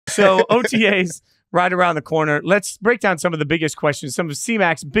So OTAs right around the corner. Let's break down some of the biggest questions, some of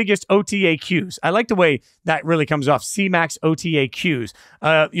C-Mac's biggest OTA Qs. I like the way that really comes off, C-Mac's OTA Qs.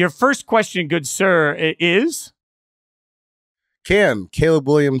 Your first question, good sir, is? Can Caleb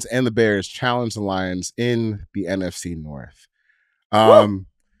Williams and the Bears challenge the Lions in the NFC North?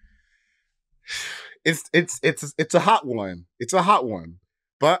 It's a hot one. It's a hot one.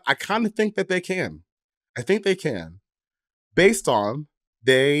 But I kind of think that they can. I think they can. Based on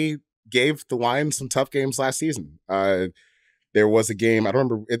they gave the Lions some tough games last season. There was a game, I don't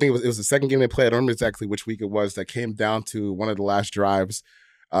remember, I think it was the second game they played. I don't remember exactly which week it was, that came down to one of the last drives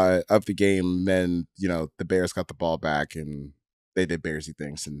of the game. Then, the Bears got the ball back and they did Bearsy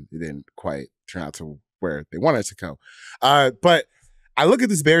things and it didn't quite turn out to where they wanted it to go. But I look at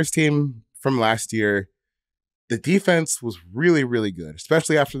this Bears team from last year. The defense was really, really good,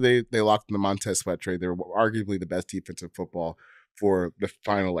 especially after they locked in the Montez Sweat trade. They were arguably the best defense in football for the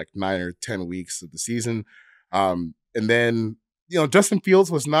final 9 or 10 weeks of the season. And then, Justin Fields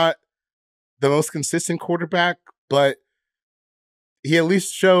was not the most consistent quarterback, but he at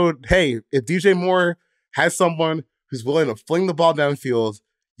least showed, hey, if DJ Moore has someone who's willing to fling the ball downfield,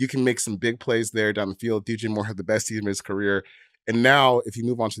 you can make some big plays there down the field. DJ Moore had the best season of his career. And now, if you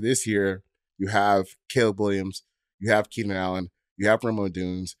move on to this year, you have Caleb Williams, you have Keenan Allen, you have Remo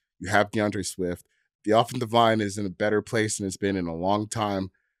Dunes, you have DeAndre Swift. The offensive line is in a better place than it's been in a long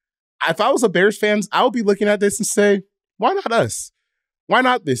time. If I was a Bears fan, I would be looking at this and say, why not us? Why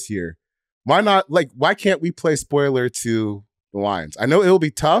not this year? Why not? Why can't we play spoiler to the Lions? I know it'll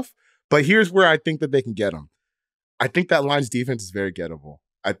be tough, but here's where I think that they can get them. I think that Lions defense is very gettable.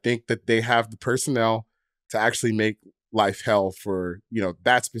 I think that they have the personnel to actually make life hell for,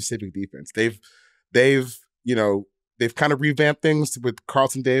 that specific defense. They've kind of revamped things with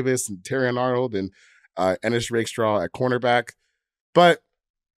Carlton Davis and Terrion Arnold and Ennis Rakestraw at cornerback. But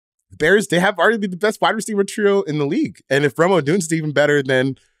the Bears, they have arguably the best wide receiver trio in the league. And if Remo Dunes is even better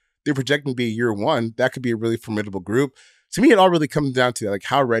than they're projecting to be year one, that could be a really formidable group. To me, it all really comes down to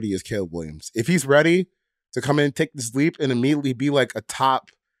how ready is Caleb Williams? If he's ready to come in and take this leap and immediately be a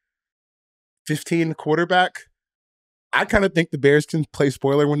top 15 quarterback, I kind of think the Bears can play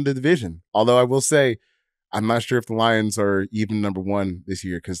spoiler win the division. Although I will say, I'm not sure if the Lions are even number one this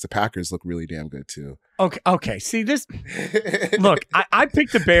year because the Packers look really damn good too. Okay. See this? Look, I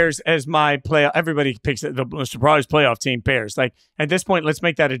picked the Bears as my playoff. Everybody picks the surprise playoff team, Bears. At this point, let's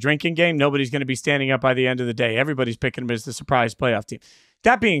make that a drinking game. Nobody's going to be standing up by the end of the day. Everybody's picking them as the surprise playoff team.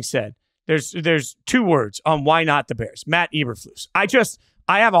 That being said, there's 2 words on why not the Bears. Matt Eberflus.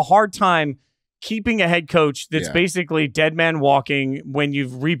 I have a hard time keeping a head coach that's basically dead man walking when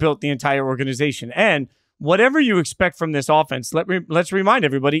you've rebuilt the entire organization. And whatever you expect from this offense, let's remind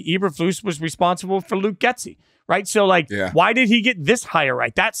everybody, Eberflus was responsible for Luke Getsy, right? So, why did he get this hire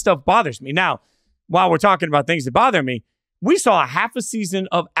right? That stuff bothers me. Now, while we're talking about things that bother me, we saw a half a season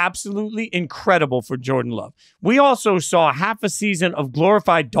of absolutely incredible for Jordan Love. We also saw half a season of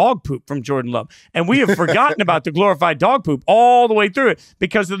glorified dog poop from Jordan Love. And we have forgotten about the glorified dog poop all the way through it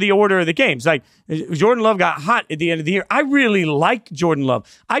because of the order of the games. Jordan Love got hot at the end of the year. I really like Jordan Love.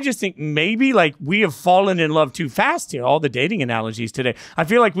 I just think maybe we have fallen in love too fast here. All the dating analogies today. I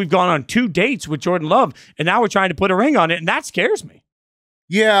feel like we've gone on 2 dates with Jordan Love and now we're trying to put a ring on it. And that scares me.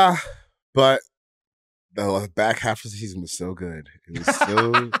 Yeah, but the back half of the season was so good. It was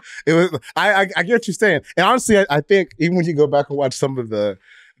so. I get what you're saying, and honestly, I think even when you go back and watch some of the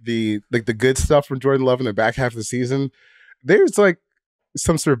good stuff from Jordan Love in the back half of the season, there's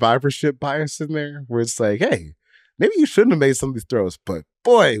some survivorship bias in there where it's hey, maybe you shouldn't have made some of these throws, but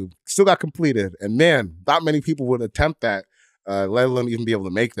boy, still got completed, and man, not many people would attempt that, let alone even be able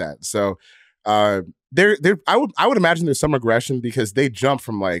to make that. So, I would imagine there's some regression because they jump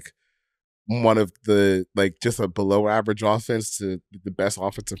from one of the just a below average offense to the best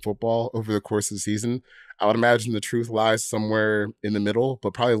offense in football over the course of the season. I would imagine the truth lies somewhere in the middle,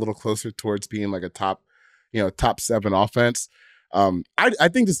 but probably a little closer towards being a top 7 offense. I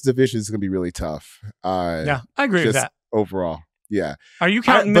think this division is going to be really tough. Yeah, I agree with that. Overall, yeah. Are you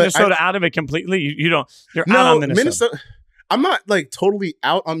counting Minnesota out of it completely? You don't. You're out on Minnesota. I'm not totally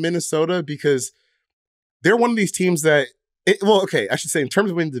out on Minnesota because they're one of these teams that. I should say in terms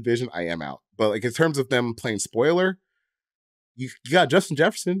of winning the division, I am out. But in terms of them playing spoiler, you got Justin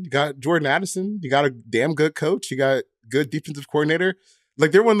Jefferson, you got Jordan Addison, you got a damn good coach, you got good defensive coordinator.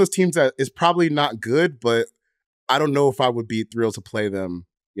 They're one of those teams that is probably not good, but I don't know if I would be thrilled to play them,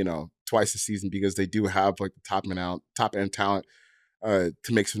 twice a season because they do have the top end talent to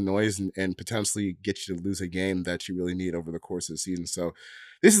make some noise and potentially get you to lose a game that you really need over the course of the season. So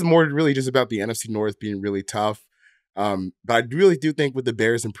this is more really just about the NFC North being really tough. But I really do think with the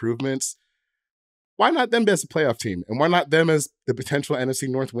Bears' improvements, why not them as a playoff team? And why not them as the potential NFC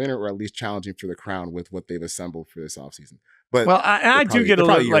North winner, or at least challenging for the crown with what they've assembled for this offseason? But well, I do get a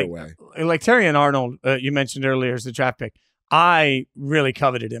little like Terry and Arnold, you mentioned earlier as the draft pick. I really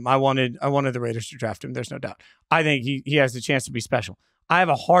coveted him. I wanted the Raiders to draft him. There's no doubt. I think he has the chance to be special. I have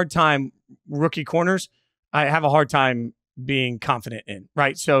a hard time rookie corners. I have a hard time being confident in,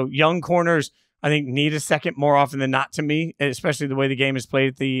 right? So young corners, I think, need a second more often than not to me, especially the way the game is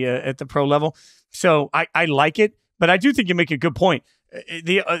played at the pro level. So I like it, but I do think you make a good point.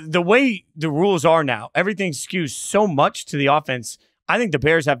 The way the rules are now, everything skews so much to the offense. I think the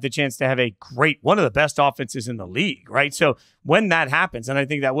Bears have the chance to have one of the best offenses in the league, right? So when that happens, and I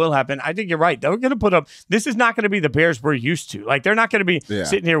think that will happen, I think you're right. They're going to put up, this is not going to be the Bears we're used to. Like, they're not going to be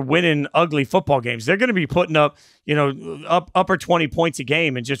sitting here winning ugly football games. They're going to be putting up, upper 20 points a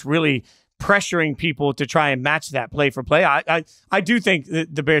game and just really pressuring people to try and match that play for play. I do think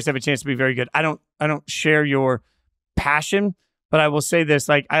that the Bears have a chance to be very good. I don't share your passion, but I will say this,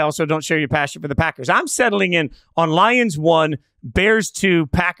 like, I also don't share your passion for the Packers. I'm settling in on Lions 1, Bears 2,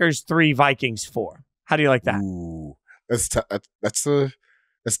 Packers 3, Vikings 4. How do you like that? Ooh, that's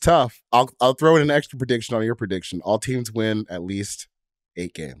tough. I'll throw in an extra prediction on your prediction. All teams win at least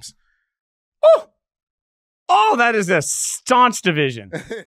 8 games. Oh, that is a staunch division.